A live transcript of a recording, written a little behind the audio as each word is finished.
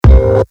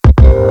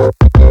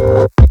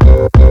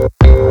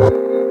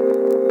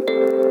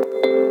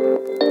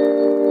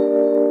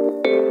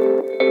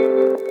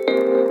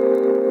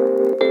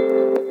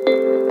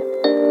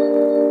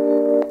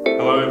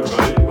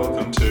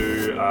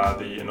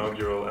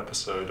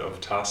episode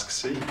of Task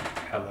C.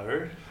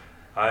 Hello.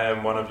 I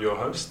am one of your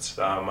hosts.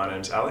 My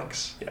name's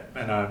Alex. Yeah,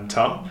 and I'm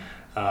Tom.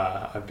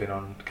 I've been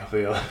on a couple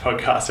of the other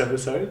podcast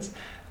episodes.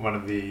 One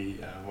of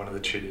the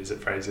tutors at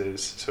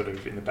Fraser's sort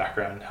of in the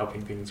background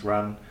helping things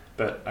run,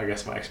 but I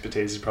guess my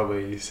expertise is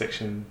probably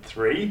section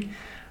 3,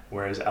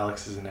 whereas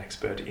Alex is an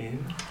expert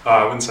in...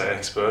 I wouldn't say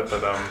expert,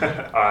 but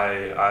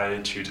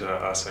I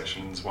tutor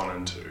sections 1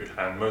 and 2,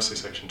 and mostly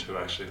section 2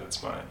 actually.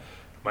 That's my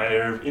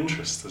area of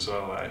interest as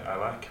well. I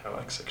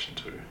like section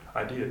 2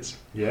 ideas.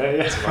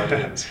 Yeah. Some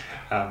ideas.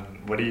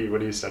 What do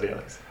you study,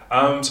 Alex?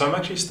 So I'm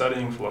actually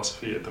studying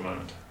philosophy at the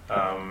moment,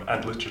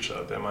 and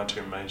literature. They're my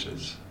 2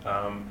 majors.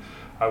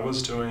 I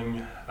was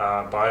doing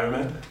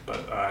biomed,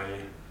 but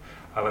I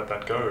let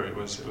that go. It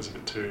was a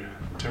bit too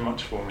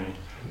much for me.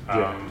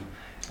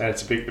 And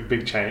it's a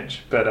big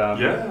change, but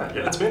yeah,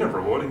 it's been a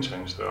rewarding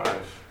change though.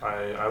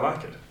 I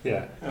like it.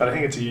 Yeah, but I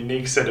think it's a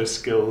unique set of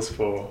skills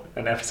for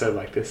an episode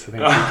like this.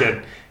 I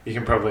think you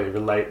can probably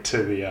relate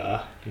to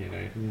the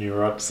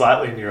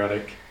slightly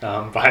neurotic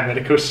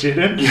biomedical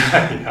student.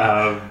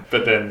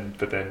 But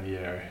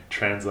then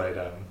translate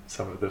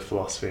some of the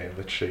philosophy and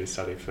literature you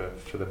study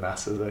for the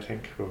masses. I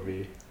think will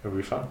be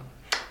fun.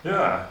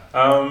 Yeah.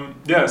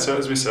 So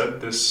as we said,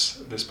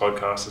 this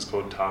podcast is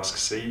called Task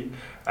C,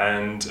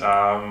 and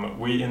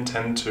we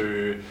intend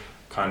to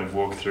kind of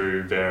walk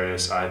through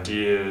various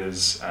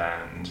ideas,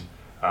 and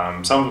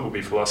some of it will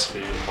be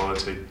philosophy,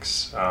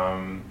 politics,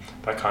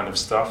 that kind of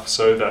stuff,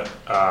 so that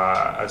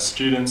as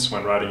students,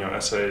 when writing your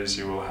essays,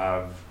 you will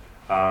have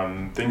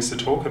things to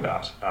talk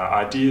about,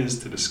 ideas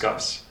to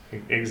discuss.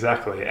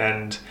 Exactly,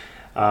 and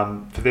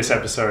for this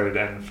episode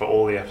and for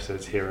all the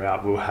episodes here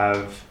out, we'll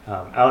have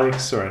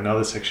Alex or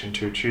another section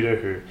 2 tutor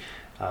who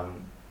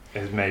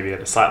is maybe at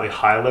a slightly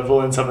higher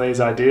level in some of these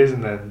ideas,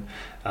 and then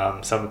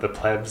some of the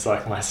plebs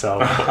like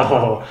myself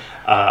or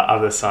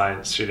other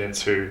science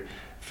students who,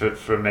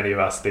 for many of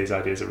us, these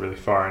ideas are really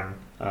foreign.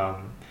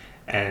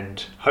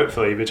 And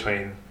hopefully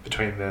between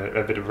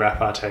a bit of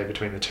repartee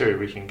between the two,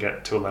 we can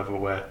get to a level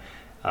where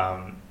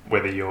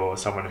whether you're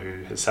someone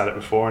who has sat it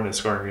before and is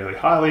scoring really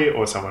highly,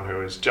 or someone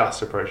who is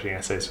just approaching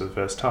essays for the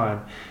first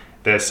time,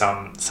 there's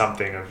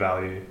something of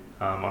value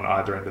on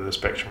either end of the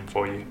spectrum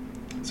for you.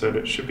 So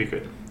it should be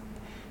good.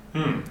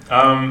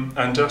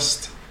 And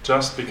just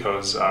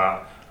because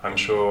I'm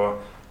sure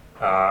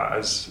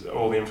as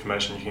all the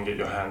information you can get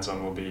your hands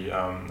on will be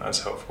as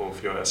helpful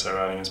for your essay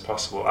writing as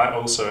possible, I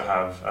also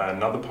have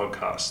another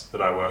podcast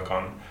that I work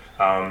on.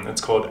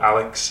 It's called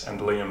Alex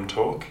and Liam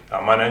Talk.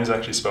 My name's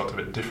actually spelled a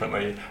bit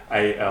differently,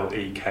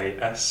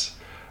 Aleks.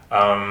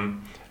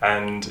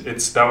 And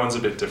that one's a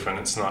bit different.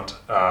 It's not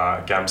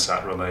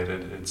GAMSAT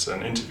related. It's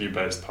an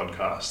interview-based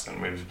podcast, and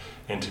we've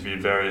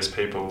interviewed various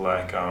people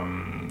like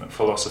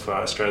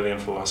Australian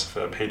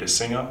philosopher Peter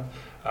Singer,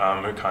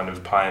 who kind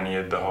of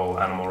pioneered the whole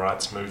animal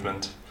rights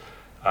movement.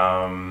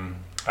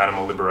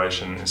 Animal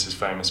Liberation is his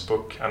famous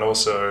book, and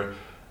also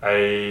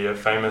a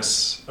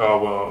famous,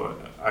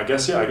 I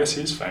guess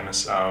he's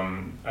famous,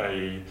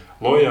 a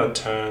lawyer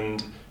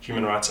turned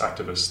human rights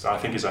activist. I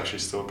think he's actually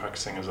still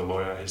practicing as a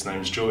lawyer. His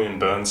name's Julian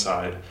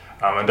Burnside,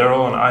 and they're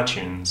all on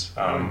iTunes,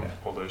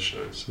 all those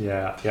shows.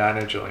 Yeah, I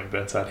know Julian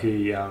Burnside.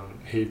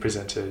 He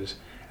presented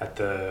at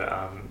the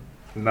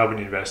Melbourne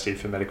University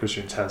for Medical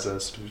Students, has a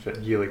sort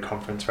of yearly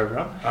conference for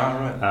everyone.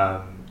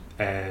 Right.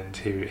 And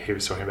he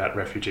was talking about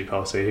refugee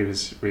policy. He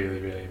was really,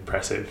 really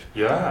impressive.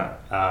 Yeah.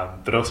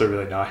 But also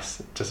really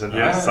nice. Just a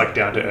nice,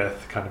 down to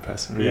earth kind of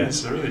person.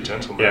 He's a really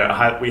gentle man.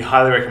 Yeah, we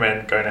highly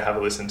recommend going to have a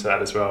listen to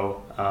that as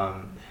well.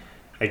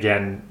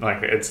 Again,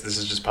 this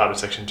is just part of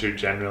section 2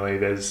 generally.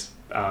 There's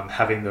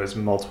having those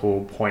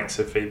multiple points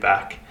of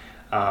feedback,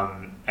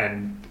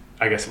 and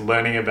I guess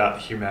learning about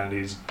the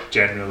humanities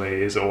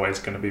generally is always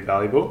going to be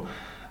valuable,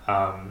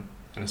 and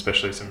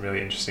especially some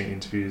really interesting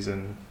interviews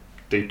and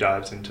deep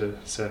dives into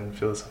certain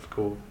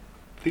philosophical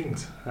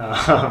things.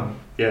 So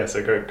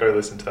go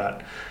listen to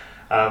that,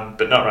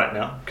 but not right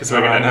now, because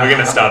we're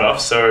gonna start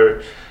off.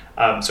 So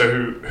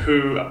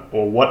who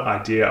or what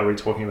idea are we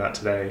talking about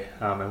today,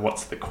 and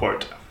what's the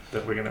quote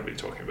that we're going to be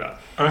talking about?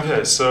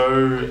 Okay,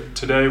 so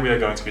today we are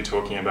going to be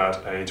talking about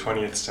a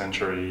 20th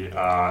century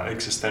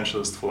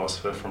existentialist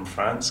philosopher from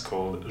France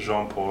called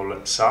Jean-Paul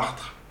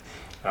Sartre.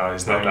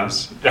 His name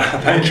is...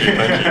 Yeah, thank you.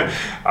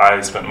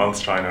 I spent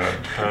months trying to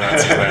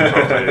pronounce his name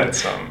properly.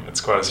 It's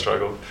quite a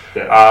struggle.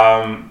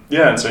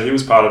 And so he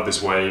was part of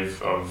this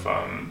wave of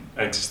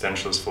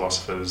existentialist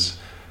philosophers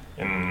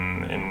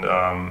in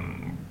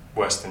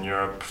Western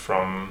Europe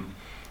from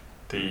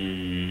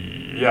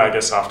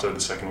after the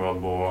Second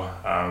World War,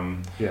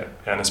 and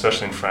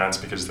especially in France,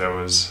 because there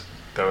was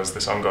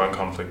this ongoing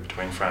conflict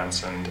between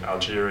France and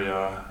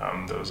Algeria.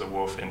 There was a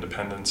war for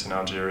independence in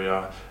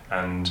Algeria,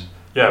 and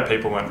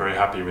people weren't very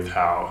happy with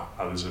how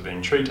others were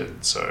being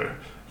treated. So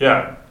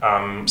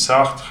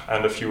Sartre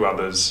and a few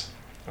others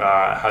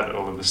had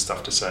all of this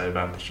stuff to say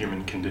about the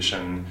human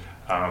condition,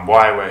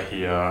 why we're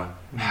here,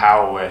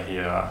 how we're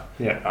here,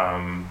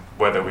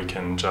 whether we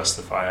can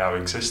justify our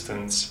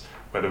existence,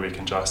 whether we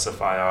can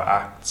justify our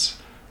acts,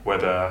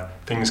 whether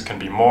things can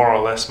be more or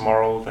less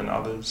moral than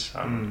others,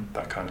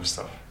 that kind of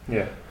stuff.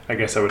 Yeah, I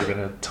guess that would have been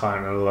a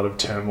time of a lot of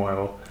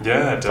turmoil.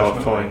 Yeah,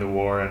 definitely. Following the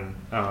war and.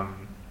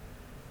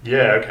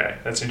 Yeah, okay,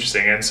 that's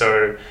interesting. And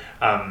so,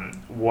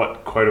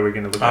 what quote are we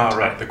going to look at today?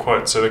 Right, the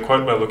quote. So the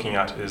quote we're looking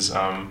at is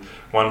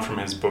one from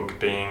his book,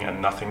 Being and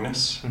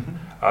Nothingness.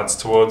 It's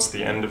towards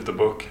the end of the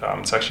book.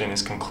 It's actually in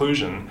his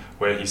conclusion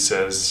where he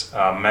says,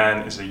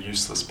 man is a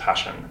useless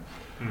passion,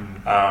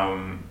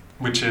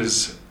 which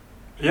is,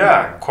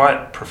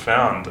 quite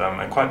profound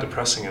and quite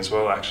depressing as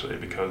well, actually,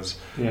 because,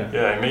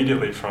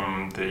 immediately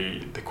from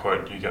the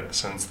quote, you get the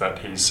sense that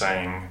he's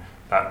saying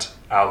that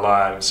our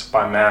lives,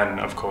 by man,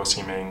 of course,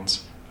 he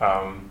means...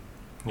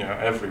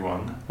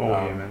 everyone.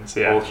 All humans,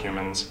 All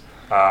humans.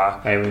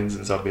 Aliens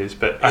and zombies,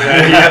 but...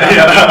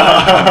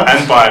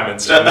 and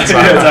biomids.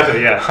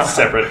 Exactly,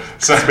 separate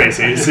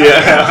species.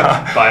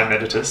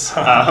 Biomeditus.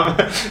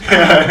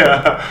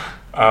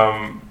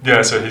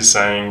 So he's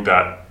saying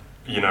that,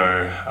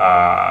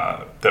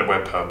 that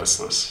we're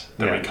purposeless,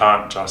 that we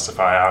can't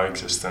justify our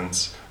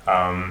existence,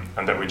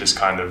 and that we just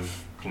kind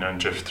of,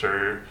 drift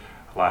through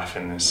life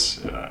in this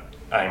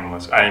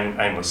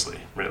aimlessly,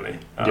 really.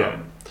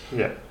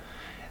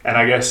 And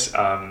I guess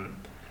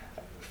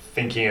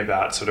thinking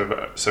about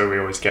so we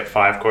always get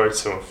 5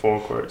 quotes or 4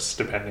 quotes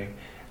depending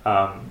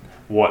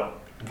what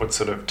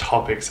sort of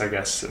topics I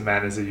guess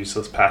man is a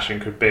useless passion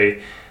could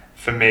be.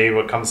 For me,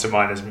 what comes to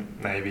mind is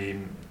maybe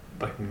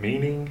like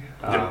meaning,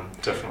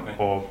 definitely,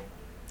 or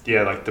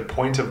like the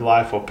point of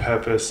life or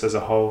purpose as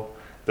a whole.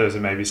 Those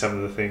are maybe some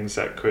of the things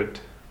that could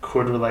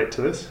relate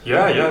to this.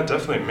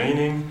 Definitely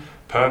meaning,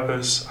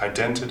 purpose,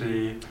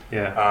 identity.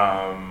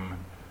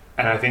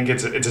 And I think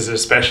it's an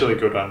especially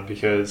good one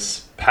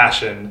because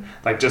passion,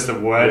 like just the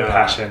word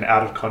passion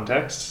out of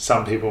context,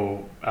 some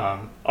people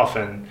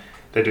often,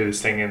 they do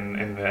this thing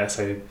in the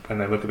essay when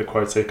they look at the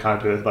quotes, they kind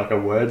of do like a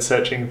word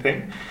searching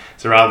thing.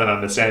 So rather than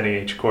understanding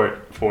each quote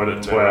for what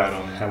it's worth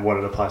and what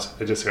it applies to,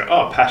 they just go,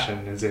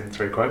 passion is in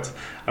 3 quotes.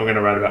 I'm going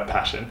to write about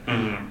passion.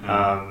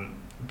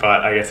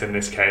 But I guess in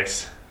this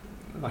case,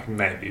 like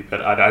maybe,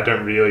 but I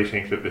don't really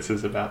think that this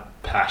is about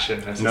passion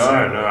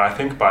necessarily. No, I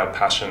think by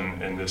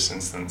passion in this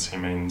instance he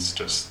means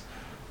just,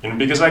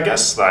 because I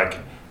guess like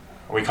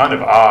we kind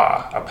of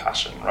are a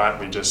passion, right?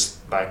 We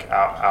just like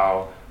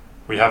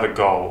we have a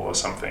goal or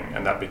something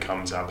and that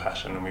becomes our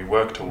passion and we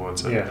work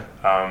towards it.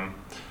 And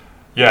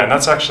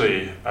that's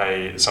actually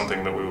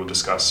something that we will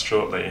discuss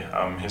shortly,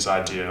 his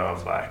idea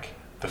of like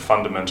the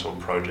fundamental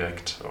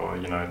project or,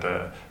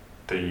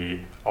 the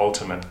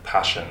ultimate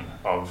passion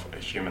of a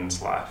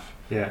human's life.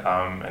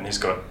 And he's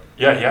got,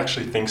 he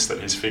actually thinks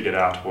that he's figured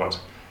out what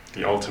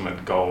the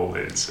ultimate goal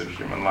is of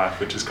human life,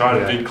 which is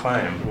quite a big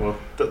claim. Well,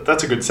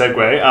 that's a good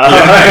segue.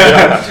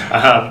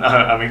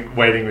 I'm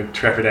waiting with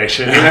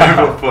trepidation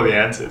for the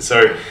answers.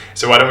 So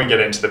why don't we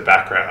get into the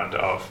background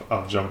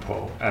of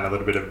Jean-Paul and a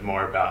little bit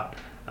more about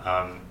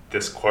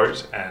this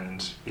quote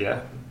and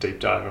deep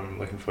dive. I'm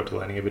looking forward to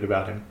learning a bit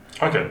about him.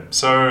 Okay,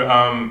 so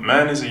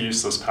man is a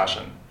useless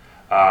passion.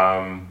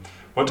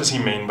 What does he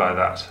mean by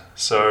that?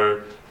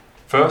 So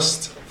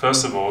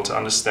First of all, to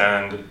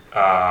understand,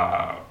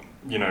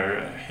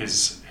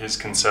 his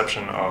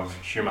conception of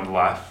human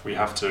life, we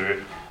have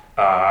to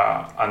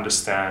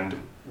understand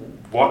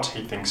what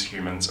he thinks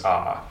humans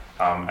are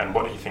and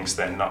what he thinks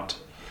they're not.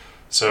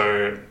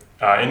 So,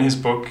 in his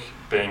book,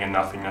 Being and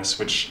Nothingness,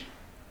 which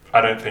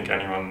I don't think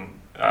anyone,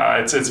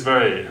 it's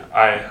very.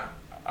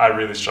 I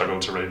really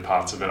struggle to read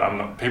parts of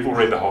it. People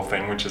read the whole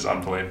thing, which is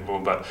unbelievable.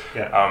 But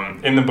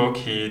in the book,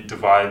 he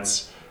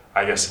divides,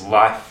 I guess,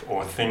 life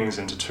or things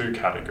into 2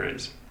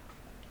 categories.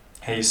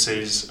 He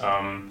sees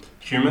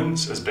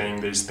humans as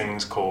being these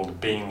things called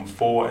being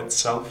for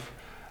itself,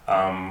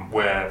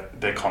 where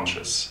they're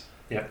conscious.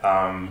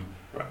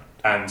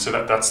 And so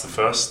that's the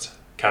first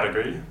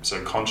category.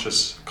 So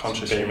conscious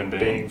human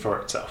being. Being for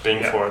itself.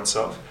 For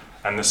itself.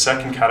 And the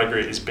second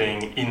category is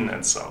being in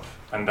itself.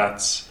 And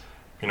that's,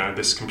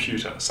 this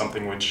computer,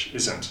 something which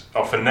isn't.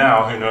 For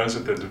now, who knows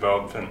with the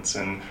developments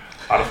in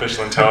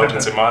artificial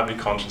intelligence, it might be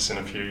conscious in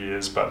a few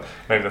years, but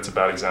maybe that's a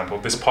bad example.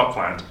 This pot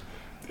plant,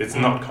 it's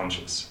not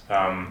conscious.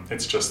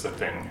 It's just a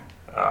thing.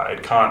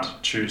 It can't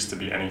choose to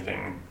be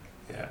anything.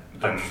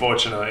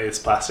 Unfortunately, it's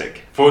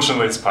plastic.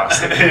 Fortunately, it's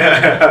plastic.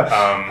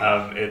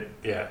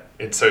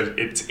 It's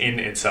in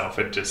itself.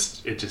 It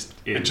just is.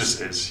 It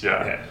just is.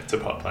 It's a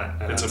pot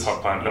plant. It's a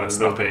pot plant, and it's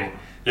nothing.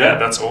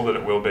 That's all that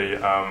it will be.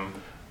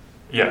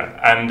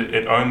 And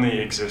it only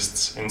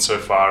exists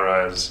insofar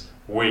as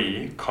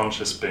we,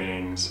 conscious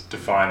beings,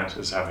 define it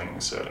as having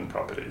certain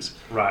properties.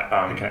 Right.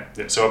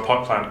 So a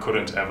pot plant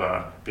couldn't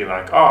ever be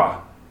like,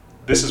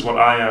 this is what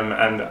I am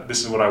and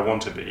this is what I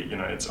want to be.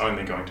 It's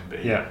only going to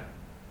be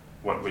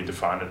what we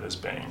define it as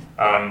being.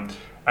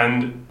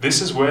 And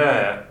this is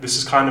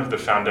kind of the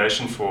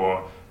foundation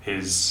for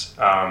his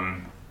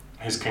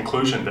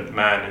conclusion that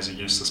man is a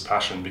useless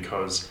passion,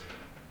 because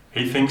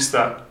he thinks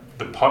that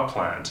the pot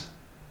plant,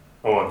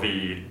 or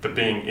the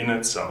being in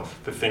itself,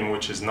 the thing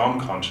which is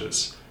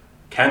non-conscious,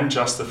 can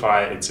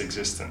justify its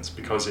existence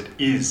because it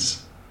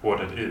is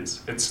what it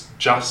is. It's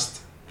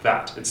just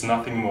that. It's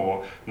nothing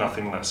more,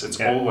 nothing less. It's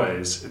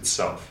always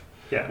itself.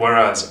 Yeah.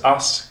 Whereas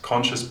us,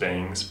 conscious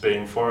beings,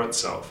 being for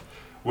itself,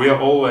 we are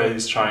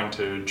always trying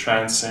to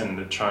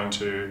transcend, trying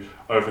to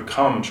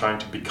overcome, trying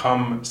to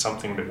become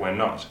something that we're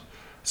not.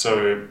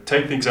 So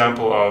take the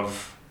example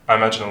of, I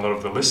imagine a lot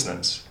of the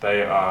listeners,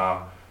 they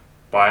are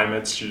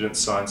biomed students,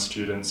 science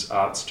students,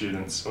 art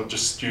students, or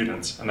just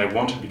students, and they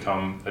want to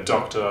become a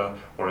doctor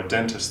or a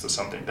dentist or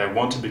something. They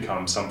want to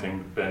become something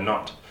that they're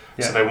not.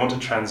 Yeah. So they want to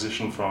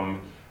transition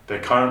from their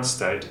current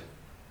state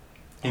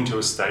into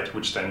a state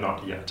which they're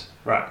not yet.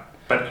 Right.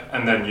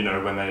 And then, you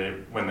know,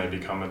 when they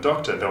become a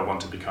doctor, they'll want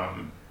to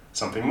become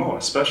something more,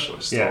 a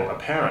specialist or a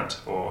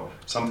parent or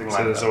something like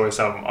that. So there's always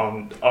some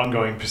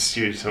ongoing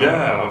pursuit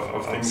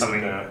of things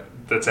something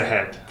that's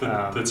ahead.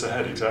 That's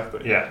ahead,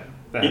 exactly. Yeah.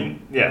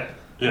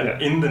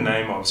 In the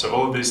name of, so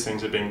all of these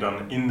things are being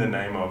done in the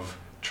name of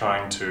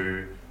trying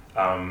to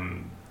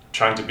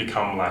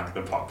become like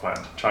the pot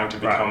plant, trying to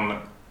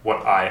become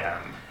what I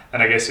am.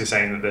 And I guess you're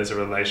saying that there's a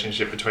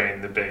relationship between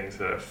the beings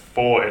that are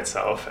for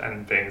itself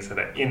and beings that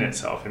are in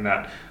itself, in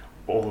that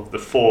all of the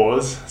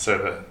fours, so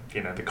that,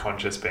 you know, the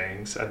conscious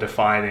beings are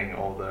defining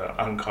all the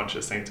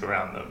unconscious things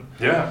around them.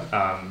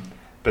 Yeah.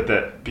 But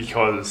that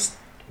because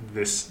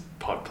this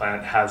pot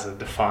plant has a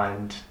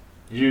defined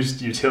used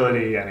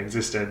utility and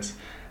existence,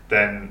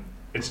 then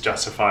it's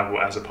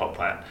justifiable as a pot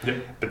plant.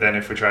 Yep. But then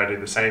if we try to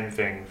do the same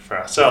thing for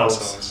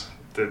ourselves,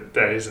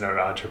 there is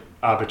no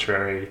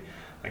arbitrary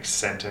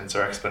sentence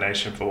or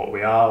explanation for what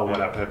we are or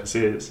what our purpose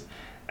is.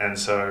 And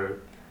so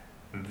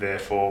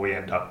therefore we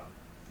end up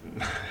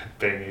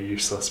being a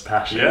useless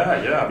passion.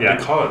 Yeah.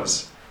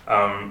 Because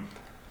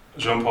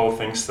Jean-Paul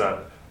thinks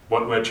that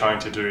what we're trying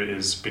to do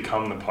is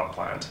become the pot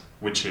plant,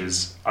 which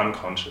is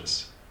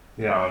unconscious.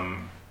 Yeah.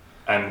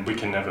 And we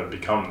can never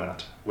become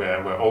that.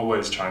 We're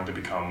always trying to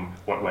become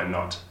what we're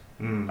not.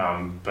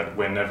 But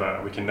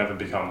we can never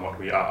become what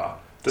we are.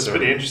 That's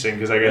pretty interesting,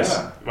 because I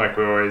guess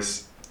we're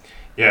always,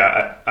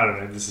 I don't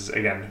know, this is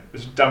again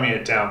dumbing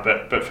it down,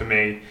 but for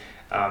me,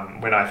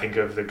 when I think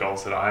of the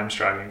goals that I'm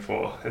striving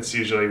for, it's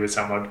usually with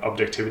some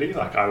objectivity,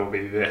 like I will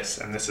be this,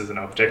 and this is an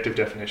objective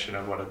definition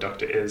of what a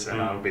doctor is,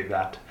 and I will be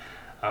that.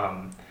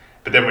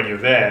 But then when you're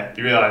there,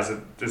 you realize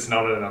that it's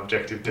not an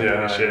objective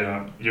definition.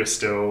 Yeah. You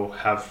still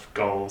have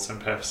goals and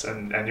purpose,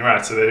 and you're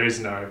right. So there is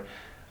no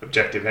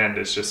objective end.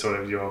 It's just sort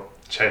of you're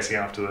chasing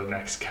after the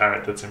next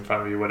carrot that's in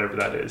front of you, whatever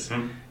that is.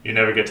 You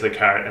never get to the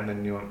carrot, and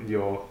then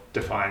you're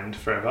defined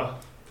forever.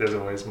 There's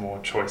always more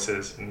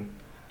choices, and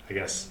I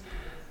guess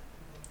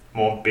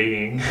more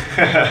being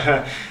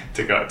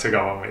to go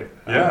on with.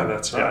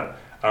 That's right.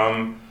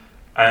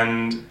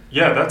 And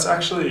that's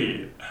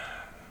actually.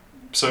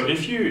 So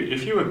if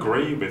you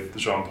agree with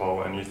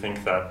Jean-Paul and you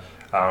think that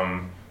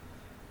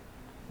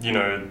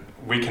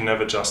we can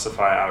never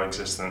justify our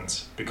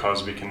existence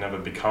because we can never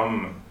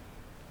become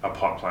a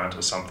pot plant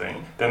or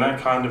something, then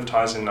that kind of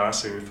ties in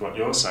nicely with what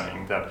you're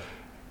saying, that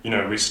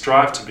we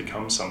strive to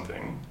become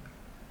something.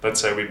 Let's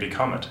say we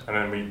become it, and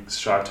then we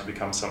strive to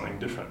become something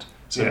different.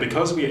 So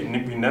because we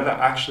never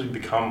actually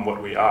become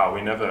what we are,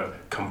 we never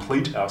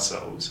complete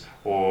ourselves,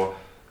 or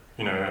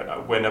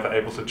we're never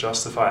able to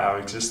justify our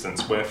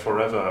existence. We're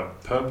forever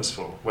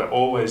purposeful. We're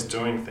always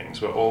doing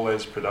things. We're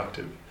always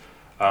productive.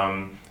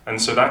 And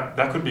so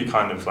that could be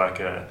kind of like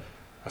a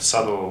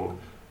subtle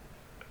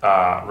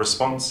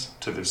response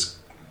to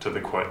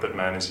the quote that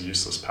man is a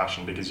useless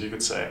passion, because you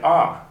could say,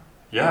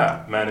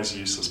 man is a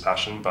useless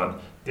passion, but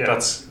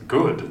that's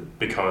good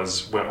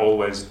because we're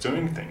always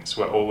doing things.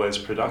 We're always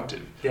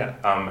productive. Yeah.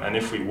 And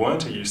if we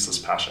weren't a useless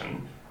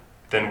passion,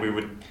 then we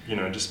would,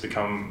 just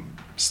become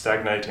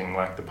stagnating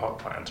like the pot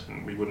plant,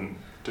 and we wouldn't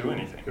do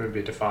anything. It would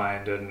be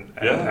defined and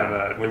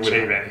never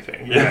achieve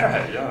anything.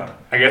 Yeah.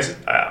 I guess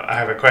I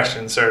have a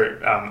question. So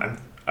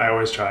I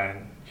always try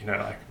and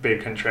be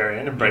a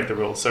contrarian and break the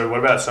rules. So what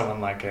about someone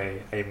like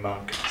a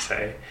monk,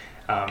 say?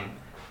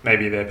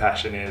 Maybe their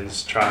passion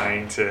is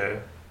trying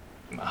to,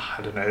 I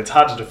don't know, it's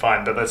hard to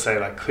define, but let's say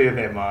clear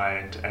their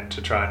mind and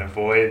to try and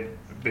avoid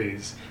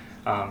these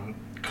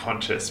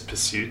conscious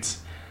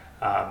pursuits.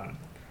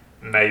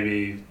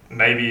 Maybe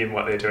in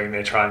what they're doing,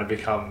 they're trying to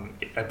become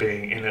a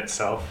being in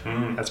itself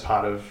as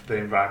part of the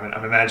environment.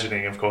 I'm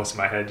imagining, of course, in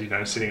my head,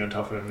 sitting on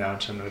top of a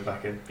mountain with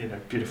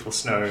beautiful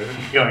snow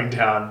going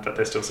down, but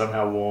they're still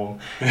somehow warm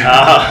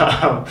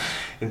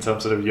in some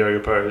sort of yoga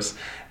pose.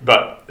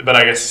 But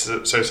I guess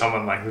so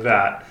someone like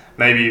that,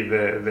 maybe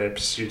their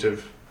pursuit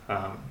of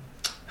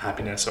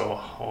happiness or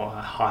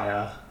a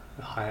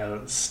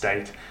higher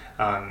state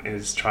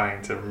is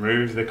trying to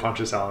remove the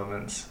conscious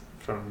elements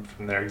from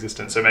their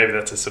existence. So maybe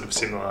that's a sort of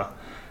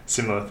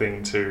similar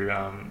thing to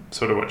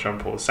sort of what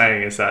Jean-Paul is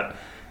saying, is that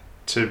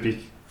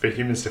for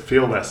humans to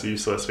feel less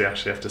useless, we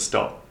actually have to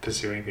stop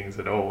pursuing things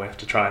at all. We have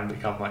to try and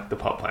become like the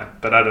pot plant.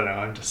 But I don't know,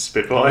 I'm just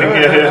spitballing.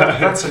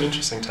 That's an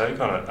interesting take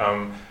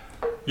on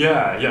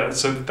it.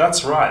 So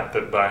that's right,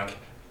 that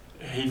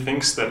he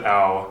thinks that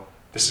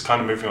this is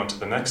kind of moving on to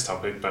the next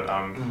topic, but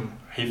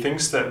he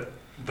thinks that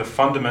the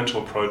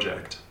fundamental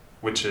project,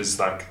 which is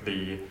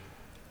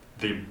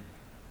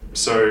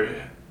so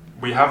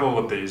we have all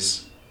of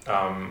these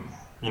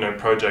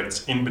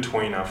projects in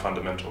between our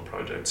fundamental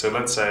projects. So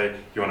let's say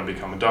you want to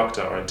become a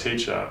doctor or a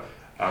teacher,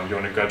 you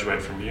want to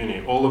graduate from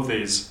uni. All of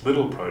these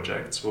little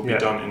projects will be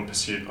done in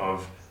pursuit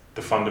of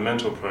the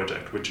fundamental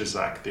project, which is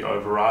like the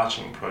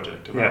overarching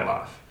project of our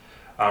life.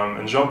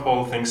 And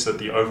Jean-Paul thinks that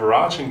the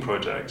overarching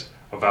project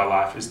of our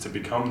life is to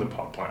become the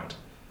pot plant.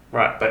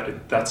 Right.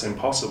 But that's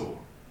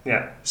impossible.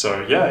 Yeah.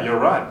 So yeah, you're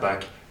right.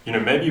 Like,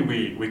 maybe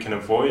we can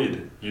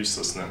avoid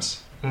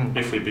uselessness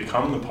if we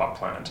become the pot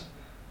plant,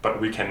 but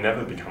we can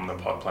never become the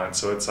pot plant.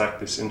 So it's like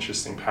this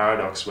interesting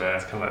paradox where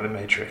it's kind of like the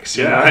Matrix.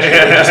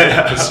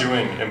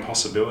 Pursuing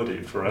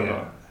impossibility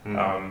forever.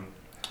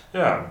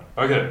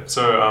 Okay.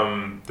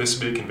 So this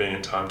would be a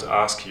convenient time to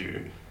ask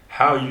you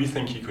how you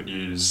think you could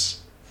use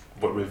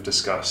what we've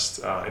discussed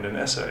in an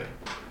essay.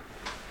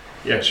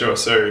 Yeah, sure.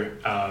 So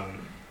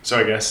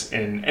I guess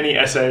in any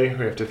essay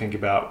we have to think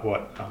about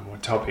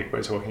what topic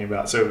we're talking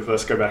about. So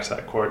let's go back to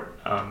that quote: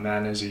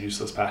 "Man is a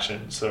useless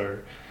passion." So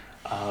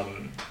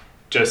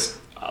just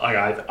like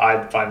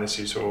I find this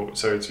useful.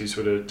 So it's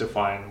useful to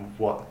define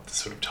what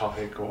sort of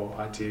topic or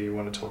idea you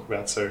want to talk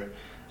about. So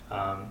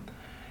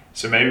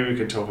so maybe we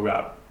could talk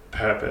about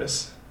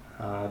purpose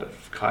at a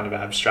kind of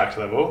abstract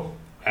level,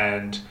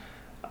 and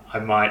I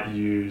might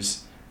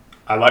use.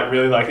 I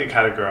really like the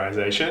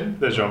categorization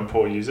that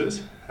Jean-Paul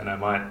uses, and I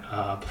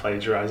might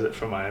plagiarize it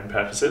for my own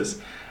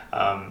purposes.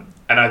 And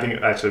I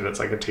think actually that's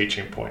like a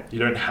teaching point. You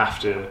don't have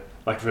to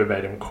like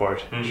verbatim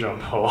quote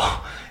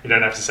Jean-Paul. You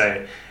don't have to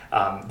say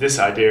this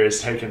idea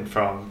is taken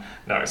from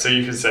So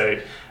you could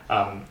say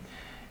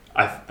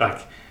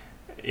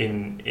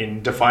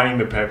in defining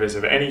the purpose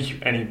of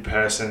any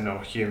person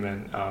or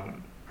human.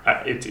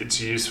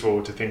 It's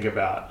useful to think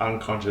about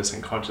unconscious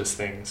and conscious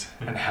things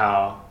and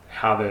how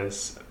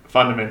there's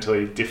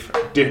fundamentally a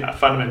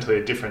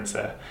difference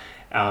there.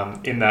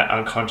 In that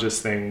unconscious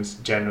things,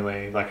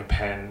 generally like a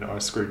pen or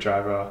a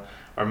screwdriver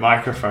or a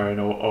microphone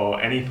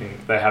or anything,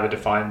 they have a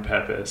defined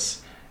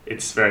purpose.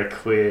 It's very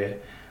clear.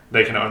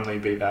 They can only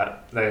be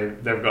that.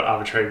 They've got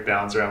arbitrary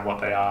bounds around what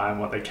they are and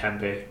what they can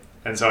be.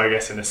 And so I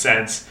guess in a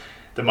sense,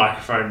 the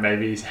microphone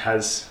maybe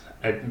has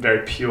a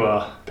very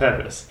pure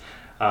purpose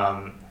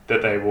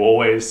that they will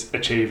always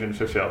achieve and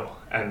fulfill,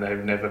 and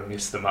they've never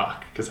missed the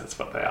mark because that's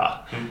what they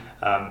are.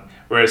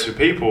 Whereas for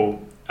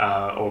people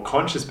or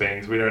conscious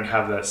beings, we don't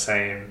have that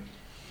same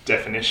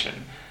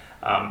definition.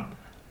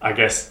 I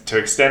guess to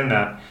extend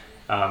that,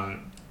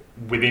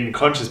 within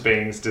conscious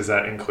beings, does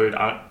that include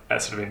a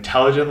sort of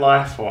intelligent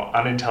life or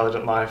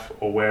unintelligent life,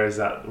 or where is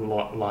that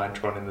line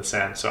drawn in the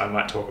sand? So I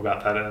might talk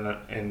about that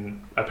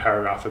in a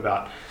paragraph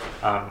about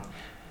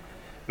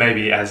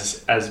maybe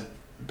as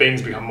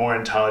beings become more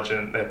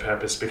intelligent, their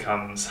purpose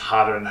becomes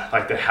harder, and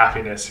like their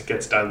happiness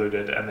gets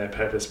diluted and their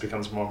purpose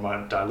becomes more and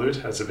more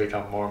dilute as they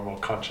become more and more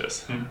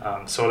conscious.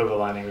 Sort of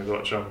aligning with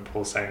what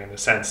Jean-Paul's saying, in the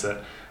sense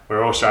that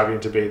we're all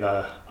striving to be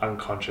the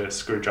unconscious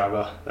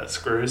screwdriver that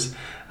screws,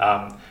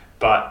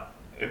 but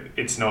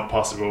it's not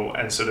possible.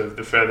 And sort of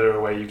the further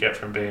away you get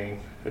from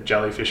being a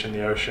jellyfish in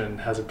the ocean,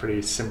 has a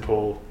pretty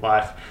simple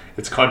life,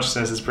 its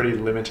consciousness is pretty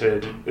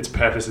limited, its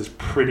purpose is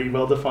pretty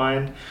well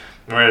defined.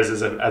 Whereas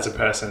as a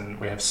person,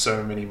 we have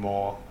so many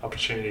more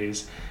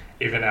opportunities.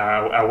 Even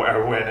our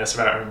awareness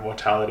of our own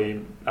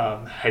mortality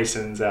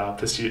hastens our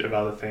pursuit of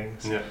other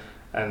things.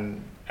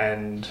 And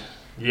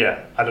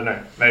I don't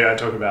know. Maybe I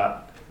talk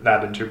about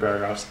that in two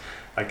paragraphs,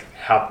 like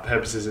how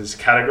purposes is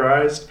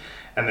categorized,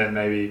 and then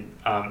maybe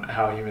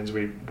how humans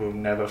we will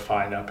never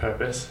find our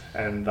purpose.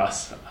 And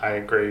thus, I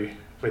agree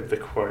with the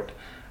quote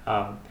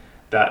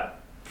that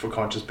for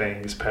conscious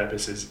beings,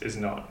 purpose is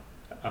not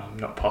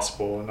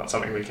possible and not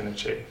something we can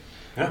achieve.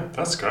 Yeah,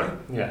 that's great.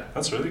 Yeah,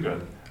 that's really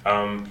good.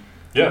 So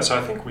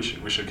I think we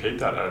should keep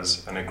that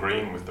as an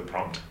agreeing with the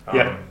prompt.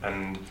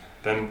 And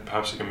then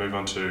perhaps we can move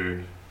on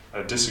to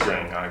a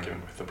disagreeing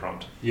argument with the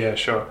prompt. Yeah,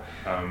 sure.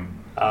 So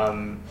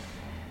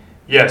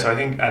I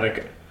think at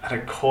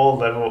a core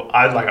level,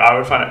 I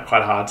would find it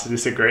quite hard to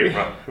disagree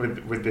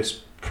with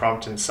this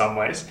prompt in some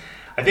ways.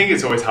 I think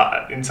it's always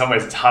hard. In some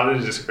ways, it's harder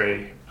to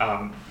disagree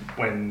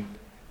when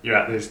you're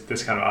at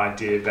this kind of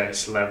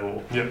idea-based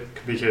level,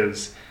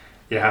 because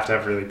you have to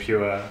have really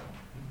pure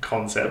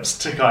concepts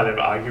to kind of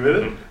argue with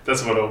it.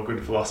 That's what all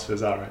good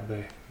philosophers are,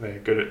 right? They're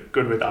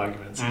good with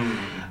arguments.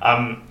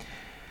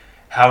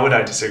 How would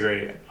I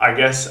disagree? I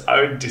guess I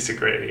would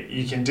disagree.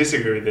 You can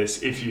disagree with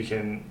this if you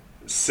can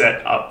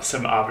set up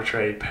some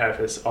arbitrary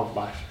purpose of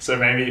life. So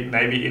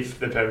maybe if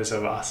the purpose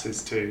of us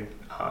is to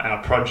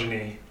our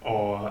progeny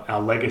or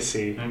our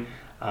legacy.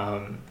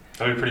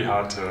 That'd be pretty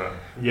hard to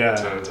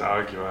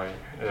argue.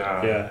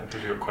 A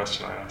difficult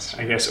question I asked.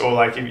 I guess, or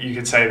like you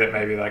could say that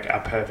maybe like our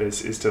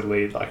purpose is to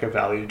lead like a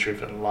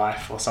value-driven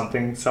life or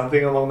something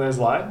along those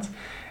lines.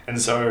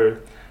 And so,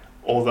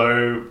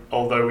 although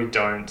we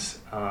don't,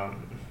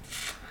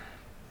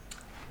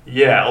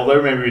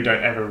 although maybe we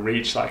don't ever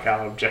reach like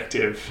our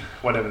objective,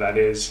 whatever that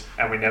is,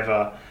 and we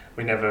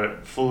never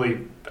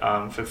fully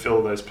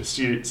fulfill those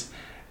pursuits,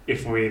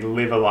 if we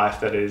live a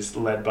life that is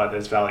led by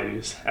those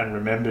values and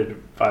remembered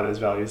by those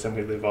values, then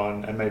we live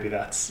on, and maybe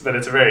but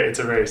it's a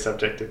very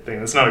subjective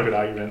thing. It's not a good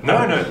argument.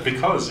 No,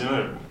 because you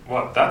know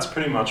what, that's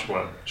pretty much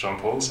what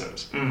Jean-Paul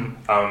says.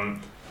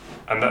 And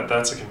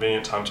that's a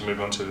convenient time to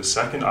move on to the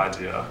second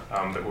idea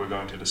that we're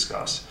going to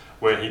discuss,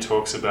 where he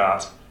talks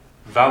about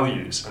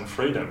values and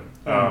freedom.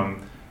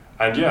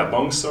 And yeah,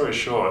 long story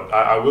short,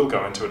 I will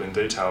go into it in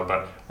detail,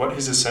 but what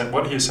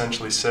he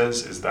essentially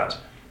says is that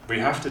we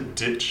have to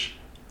ditch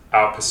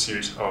our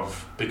pursuit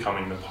of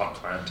becoming the pot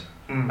plant,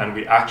 and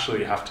we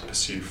actually have to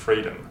pursue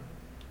freedom,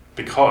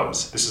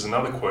 because, this is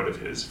another quote of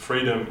his,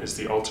 freedom is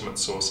the ultimate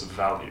source of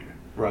value.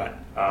 Right.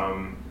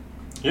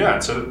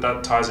 So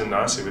that ties in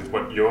nicely with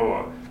what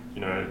your,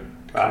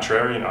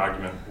 contrarian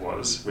argument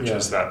was, which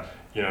is that,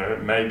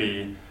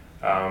 maybe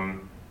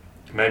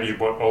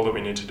all that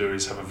we need to do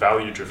is have a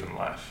value-driven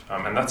life,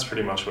 and that's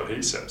pretty much what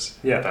he says.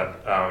 Yeah.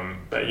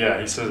 But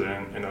he says it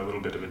in a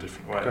little bit of a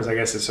different way. Because I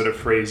guess it sort of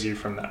frees you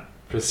from that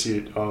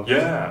pursuit of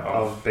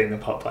being the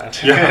pot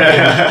plant.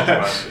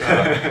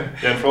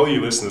 And for all you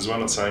listeners, we're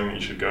not saying that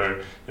you should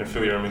go and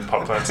fill your room with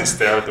pot plants and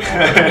stare at them all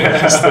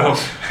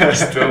day.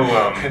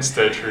 Still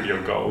stay true to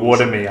your goals.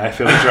 Water me, I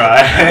feel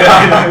dry.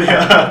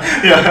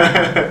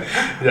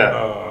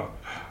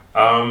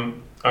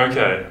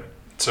 Okay.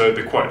 So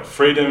the quote,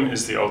 freedom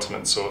is the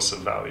ultimate source of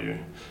value.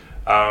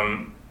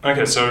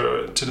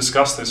 So to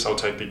discuss this, I'll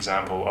take the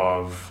example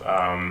of...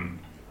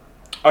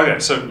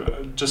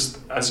 just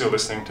as you're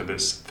listening to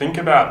this, think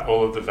about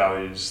all of the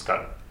values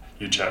that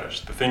you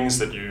cherish, the things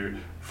that you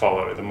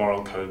follow, the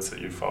moral codes that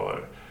you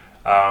follow.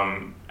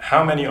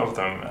 How many of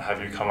them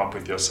have you come up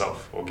with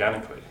yourself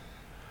organically?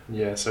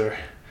 Yeah, so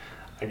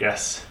I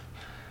guess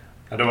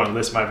I don't want to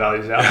list my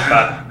values out,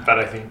 but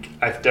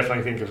I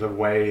definitely think of the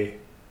way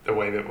that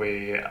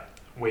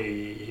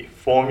we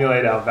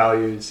formulate our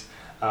values.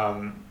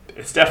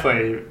 It's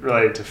definitely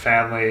related to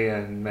family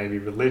and maybe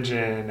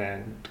religion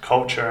and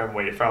culture and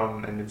where you're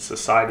from and in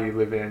society you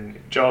live in,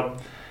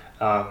 job.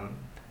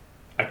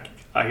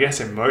 I guess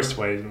in most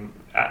ways,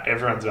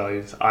 everyone's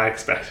values, I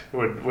expect,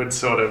 would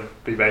sort of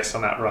be based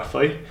on that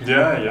roughly.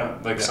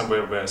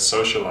 Somewhere we're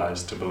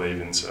socialized to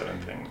believe in certain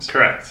things.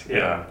 Correct.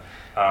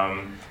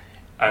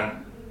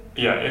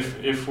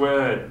 If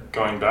we're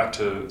going back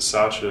to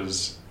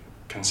Sartre's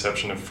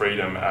conception of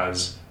freedom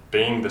as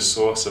being the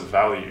source of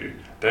value,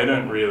 they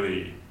don't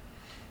really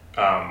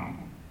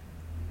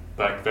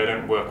they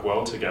don't work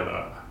well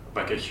together.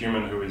 Like a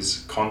human who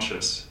is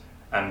conscious,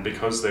 and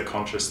because they're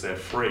conscious they're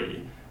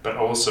free, but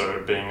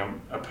also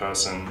being a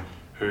person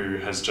who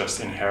has just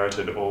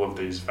inherited all of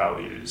these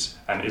values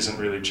and isn't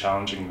really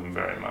challenging them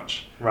very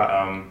much.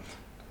 Right.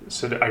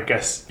 So I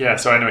guess,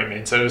 so I know what you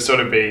mean. So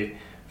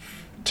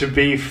to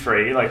be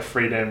free, like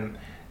freedom,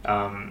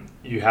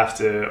 you have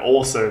to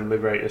also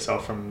liberate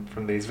yourself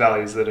from these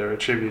values that are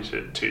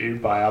attributed to you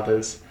by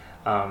others.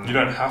 You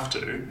don't have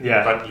to,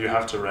 but you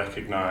have to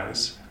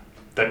recognize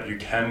that you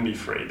can be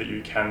free, that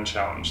you can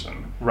challenge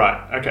them.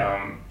 Right. Okay.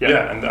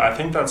 And I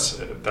think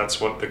that's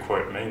what the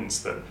quote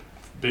means.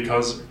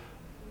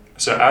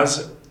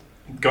 As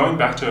going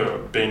back to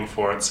being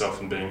for itself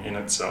and being in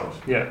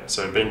itself. Yeah.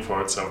 So being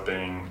for itself,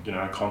 being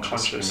a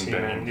conscious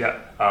human being. Yeah.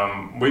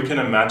 We can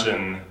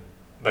imagine,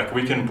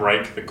 we can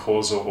break the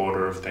causal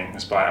order of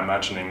things by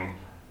imagining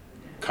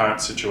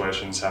current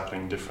situations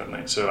happening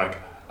differently. So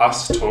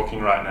us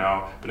talking right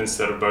now, but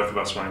instead of both of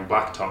us wearing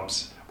black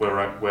tops, we're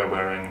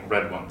wearing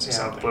red ones or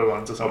something. Blue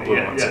ones or something.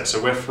 Blue ones. Yeah.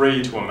 So we're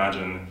free to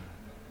imagine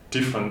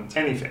different...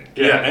 Anything.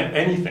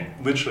 Anything.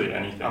 Literally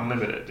anything.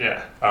 Unlimited,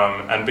 yeah.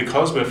 And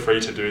because we're free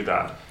to do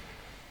that,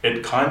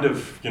 it kind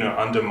of,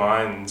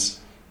 undermines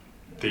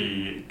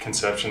the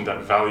conception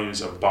that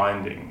values are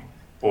binding,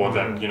 or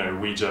that,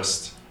 we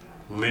just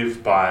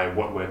live by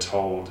what we're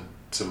told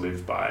to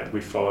live by.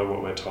 We follow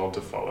what we're told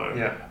to follow.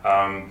 Yeah.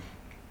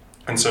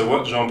 And so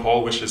what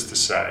Jean-Paul wishes to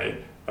say,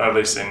 at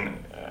least in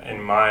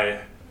my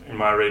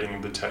reading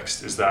of the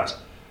text, is that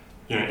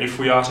if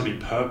we are to be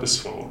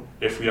purposeful,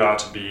 if we are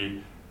to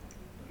be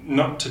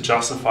not to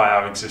justify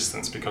our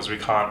existence because we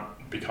can't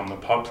become the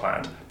pot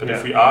plant, but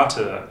if we are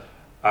to,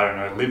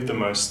 live the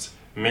most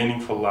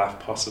meaningful life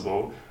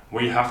possible,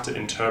 we have to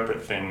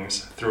interpret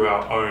things through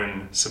our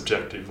own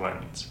subjective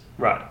lens.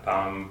 Right.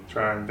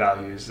 Through our own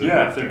values.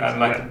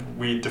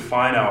 We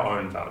define our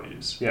own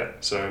values. Yeah.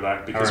 So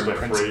because we're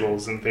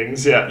principles free. And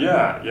things.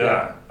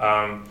 Yeah.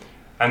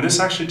 And this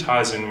actually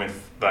ties in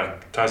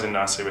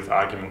nicely with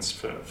arguments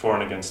for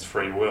and against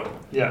free will.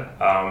 Yeah.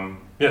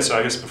 So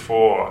I guess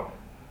before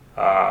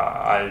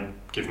I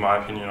give my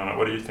opinion on it,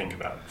 what do you think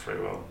about free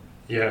will?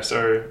 Yeah.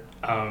 So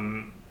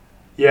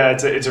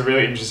it's a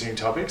really interesting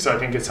topic. So I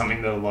think it's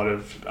something that a lot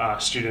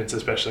of students,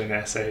 especially in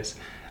essays,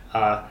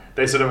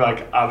 they sort of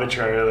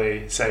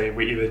arbitrarily say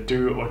we either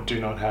do or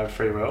do not have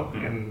free will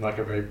in a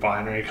very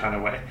binary kind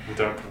of way. We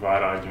don't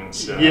provide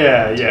arguments.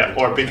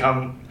 Or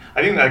become.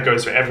 I think that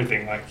goes for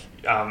everything.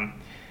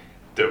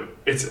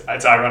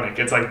 It's ironic.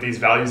 It's these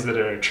values that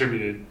are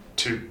attributed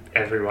to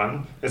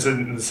everyone. It's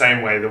in the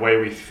same way the way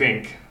we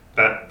think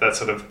that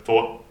sort of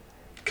thought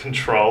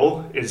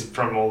control is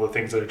from all the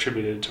things that are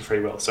attributed to free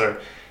will. So,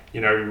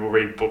 you know, we'll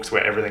read books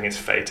where everything is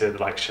fated,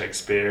 like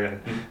Shakespeare,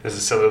 and there's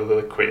a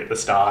soliloquy at the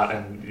start,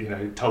 and, you know,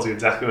 it tells you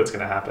exactly what's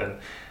going to happen.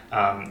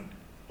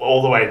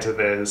 All the way to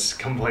there's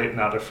complete and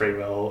utter free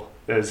will.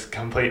 There's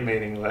complete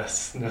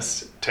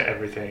meaninglessness to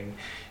everything.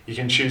 You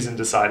can choose and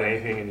decide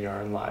anything in your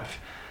own life.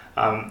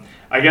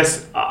 I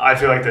guess I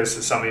feel like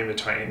there's something in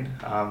between.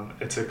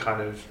 It's a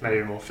kind of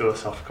maybe more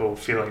philosophical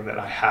feeling that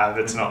I have.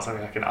 It's not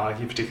something I can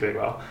argue particularly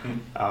well.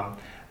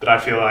 But I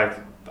feel like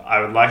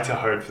I would like to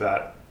hope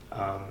that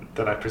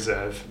that I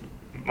preserve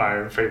my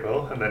own free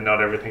will and that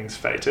not everything's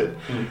fated.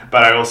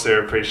 But I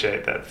also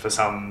appreciate that for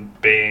some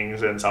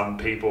beings and some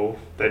people,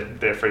 that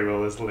their free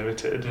will is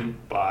limited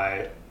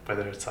by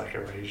whether it's like a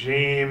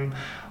regime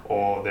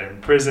or they're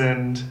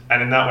imprisoned.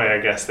 And in that way, I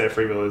guess their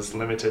free will is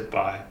limited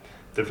by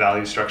the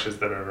value structures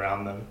that are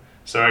around them.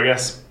 So I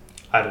guess,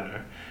 I don't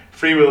know,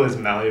 free will is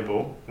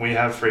malleable. We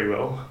have free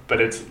will,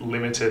 but it's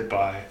limited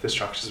by the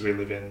structures we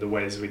live in, the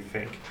ways we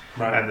think,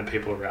 and the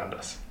people around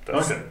us.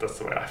 That's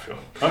the way I feel.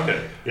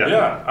 Okay.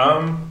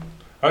 Yeah.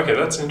 Okay,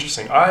 that's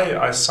interesting.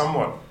 I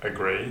somewhat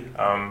agree.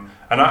 And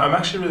I'm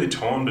actually really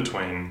torn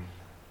between,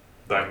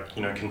 like,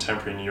 you know,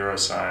 contemporary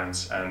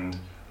neuroscience and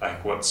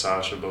like what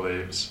Sasha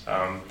believes.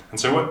 And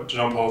so what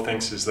Jean-Paul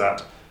thinks is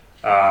that,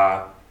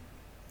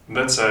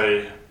 let's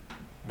say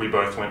we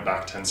both went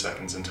back 10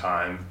 seconds in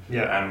time,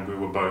 and we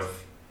were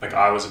both, like,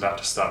 I was about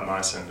to start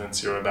my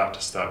sentence, you're about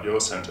to start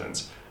your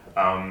sentence,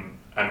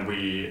 and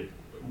we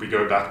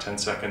go back 10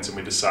 seconds and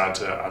we decide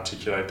to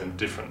articulate them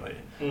differently.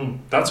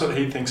 That's what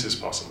he thinks is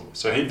possible.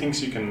 So he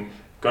thinks you can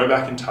go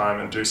back in time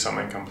and do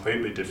something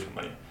completely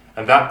differently.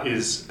 And that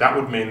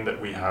would mean that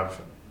we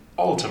have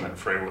ultimate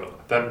free will,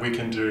 that we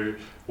can do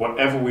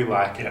whatever we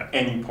like at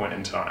any point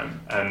in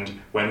time, and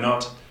we're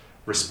not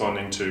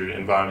responding to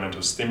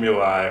environmental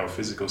stimuli or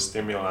physical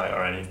stimuli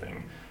or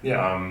anything.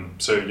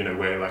 So, you know,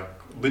 we're like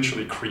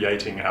literally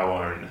creating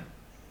our own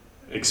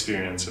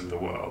experience of the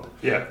world.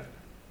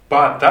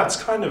 But that's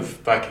kind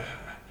of like,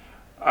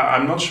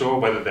 I'm not sure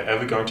whether they're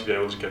ever going to be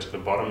able to get to the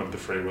bottom of the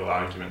free will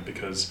argument,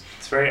 because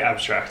it's very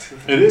abstract.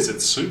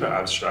 It's super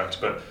abstract,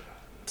 but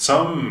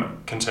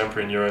some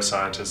contemporary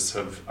neuroscientists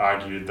have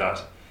argued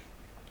that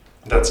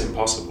that's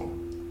impossible,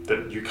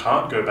 that you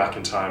can't go back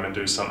in time and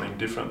do something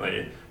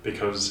differently,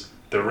 because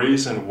the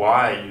reason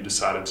why you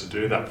decided to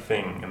do that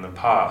thing in the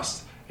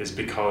past is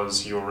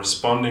because you're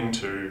responding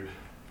to,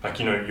 like,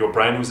 you know, your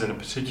brain was in a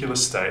particular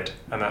state,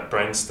 and that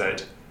brain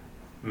state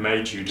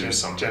made you do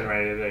something.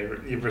 Generated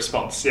a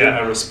response.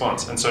 A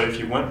response. And so if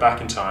you went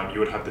back in time, you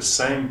would have the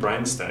same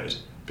brain state,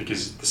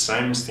 because the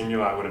same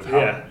stimuli would have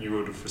happened, you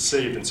would have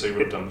received, and so you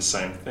would have done the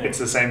same thing. It's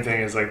the same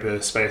thing as like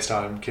the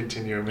space-time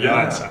continuum in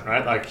Einstein,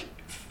 right? Like,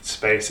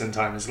 space and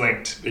time is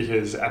linked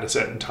because at a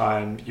certain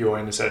time you're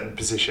in a certain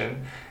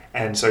position,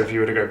 and so if you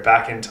were to go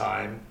back in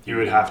time, you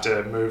would have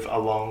to move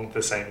along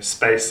the same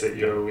space that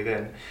you were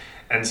within.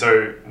 And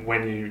so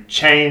when you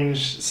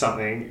change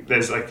something,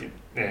 there's like,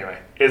 anyway,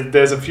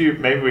 there's a few,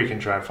 maybe we can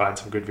try and find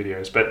some good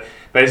videos, but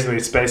basically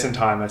space and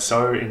time are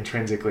so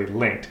intrinsically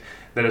linked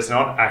that it's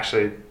not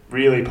actually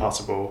really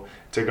possible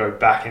to go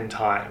back in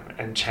time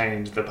and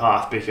change the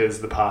path,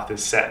 because the path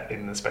is set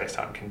in the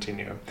space-time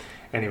continuum.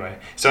 Anyway,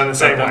 so in the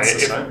same way,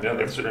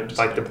 if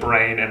like the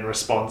brain and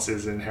response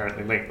is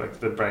inherently linked, like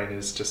the brain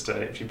is just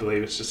if you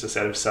believe it's just a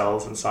set of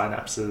cells and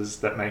synapses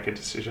that make a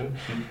decision,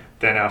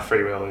 then our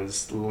free will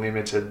is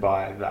limited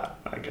by that,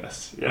 I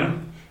guess.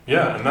 And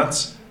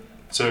that's,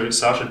 so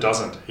Sasha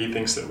doesn't. He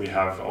thinks that we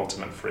have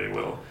ultimate free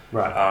will.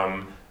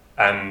 Right.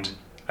 And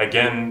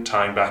again,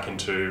 tying back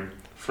into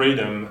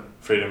freedom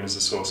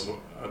is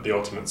the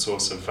ultimate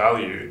source of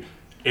value.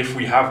 If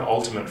we have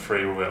ultimate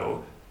free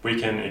will, we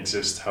can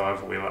exist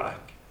however we like.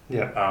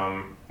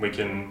 We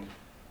can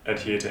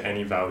adhere to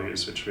any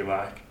values which we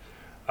like.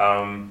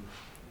 And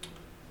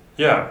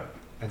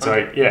so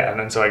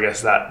I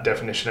guess that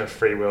definition of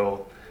free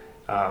will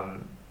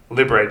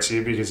liberates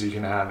you, because you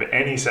can have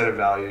any set of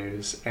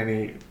values,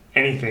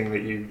 anything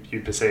that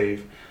you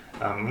perceive,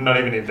 not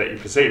even that you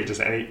perceive,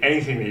 just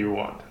anything that you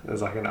want.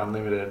 There's like an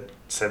unlimited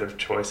set of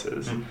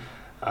choices.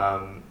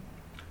 And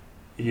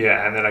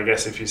then I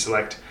guess if you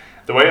select,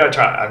 the way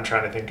I'm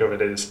trying to think of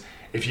it is,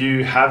 if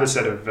you have a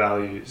set of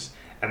values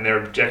and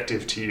they're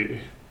objective to you,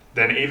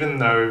 then even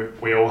though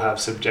we all have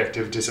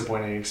subjective,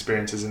 disappointing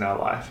experiences in our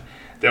life,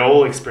 they're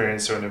all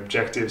experienced through an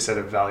objective set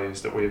of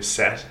values that we have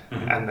set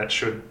and that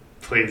should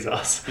please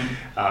us.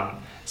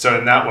 So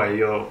in that way,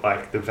 you're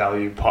like the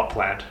value pot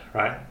plant,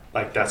 right?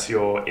 Like that's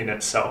your in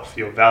itself.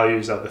 Your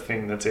values are the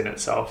thing that's in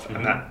itself,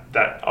 and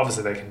that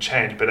obviously they can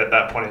change, but at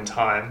that point in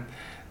time,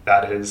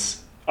 that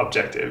is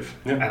objective,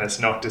 and it's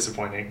not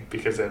disappointing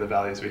because they're the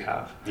values we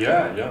have.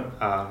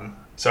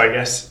 So I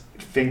guess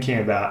thinking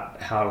about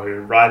how we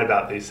write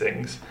about these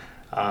things,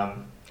 I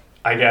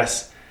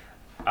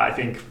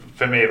think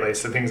for me at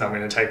least, the things I'm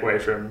going to take away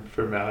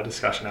from our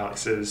discussion,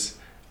 Alex, is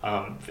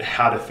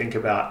how to think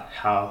about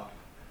how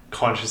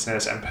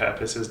consciousness and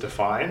purpose is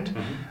defined,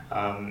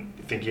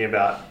 thinking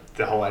about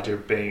the whole idea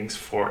of beings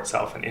for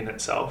itself and in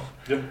itself,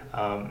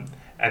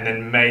 and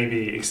then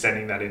maybe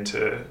extending that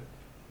into,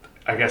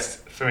 I guess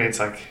for me it's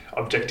like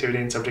objectivity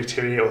and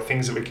subjectivity, or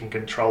things that we can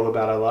control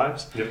about our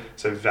lives. Yep.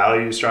 So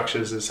value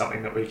structures is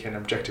something that we can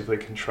objectively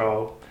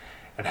control,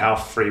 and how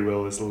free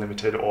will is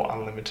limited or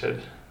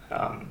unlimited.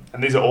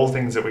 And these are all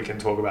things that we can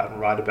talk about and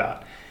write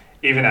about,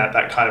 even at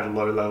that kind of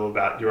low level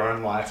about your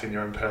own life and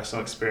your own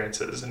personal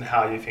experiences and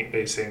how you think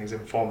these things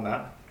inform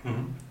that.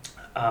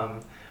 Mm-hmm.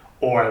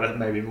 Or at a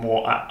maybe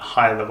more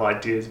high level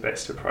ideas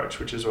based approach,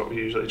 which is what we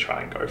usually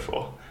try and go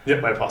for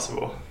where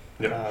possible.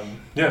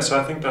 Yeah, so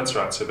I think that's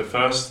right. So the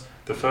first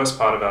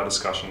part of our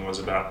discussion was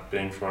about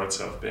being for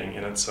itself, being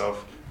in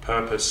itself,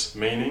 purpose,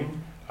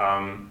 meaning,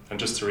 and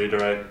just to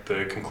reiterate,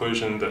 the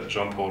conclusion that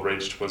Jean-Paul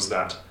reached was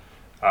that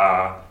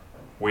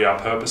we are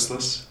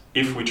purposeless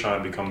if we try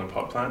and become the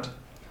pot plant.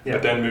 Yeah.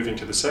 But then moving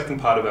to the second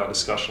part of our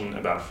discussion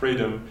about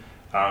freedom,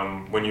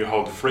 when you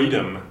hold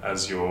freedom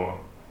as your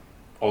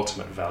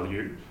ultimate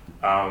value,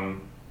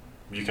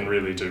 you can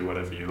really do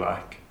whatever you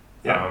like.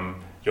 Yeah.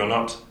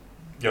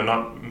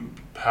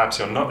 Perhaps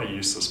you're not a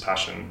useless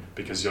passion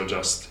because you're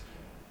just,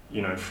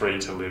 free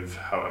to live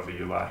however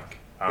you like.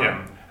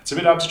 It's a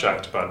bit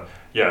abstract, but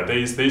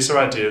these are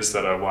ideas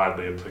that are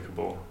widely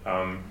applicable.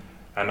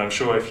 And I'm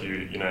sure if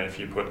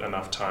you put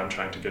enough time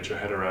trying to get your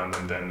head around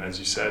them, then, as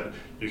you said,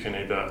 you can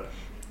either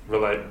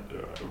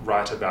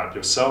write about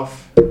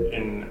yourself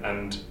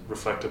and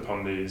reflect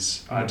upon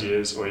these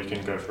ideas, or you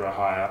can go for a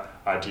higher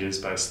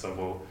ideas-based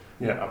level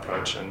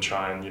approach and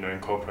try and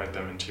incorporate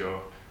them into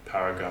your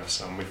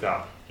paragraphs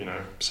without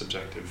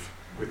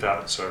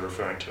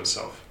referring to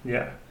yourself.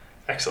 Yeah,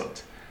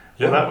 excellent.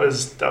 Yeah. Well,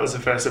 that was the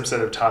first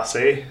episode of Task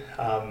C.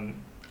 I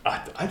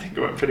think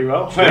it went pretty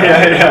well.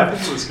 Yeah. I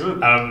think it was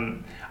good.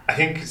 I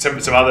think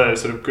some other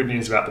sort of good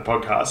news about the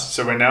podcast.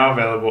 So we're now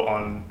available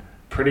on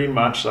pretty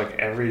much like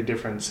every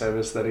different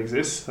service that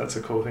exists. That's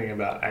a cool thing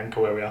about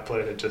Anchor, where we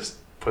upload it, just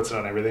puts it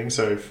on everything.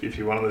 So if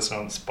you want to listen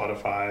on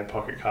Spotify,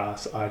 Pocket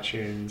Casts,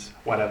 iTunes,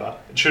 whatever,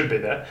 it should be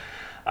there.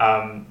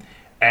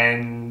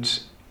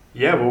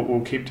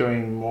 We'll keep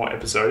doing more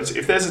episodes.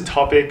 If there's a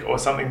topic or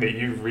something that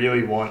you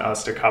really want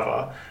us to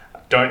cover,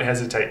 don't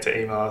hesitate to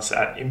email us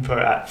at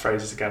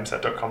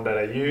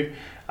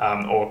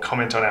info@phrasersgamsat.com.au, or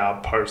comment on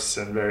our posts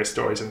and various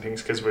stories and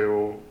things, because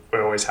we're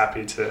always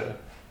happy to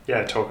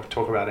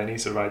talk about any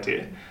sort of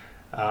idea.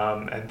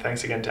 And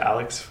thanks again to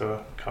Alex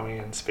for coming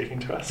and speaking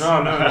to us.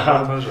 No,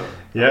 my pleasure.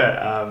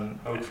 I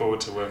look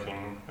forward to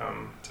working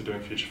to doing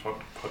future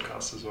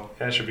podcasts as well.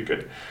 Yeah, it should be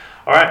good.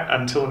 All right,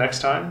 until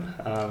next time.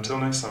 Everyone.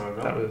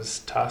 That was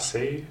Task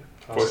C,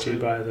 brought to you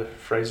by the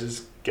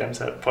Frasers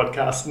Gamsat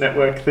Podcast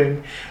Network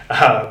thing.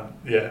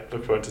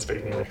 Look forward to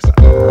speaking to you next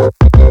time.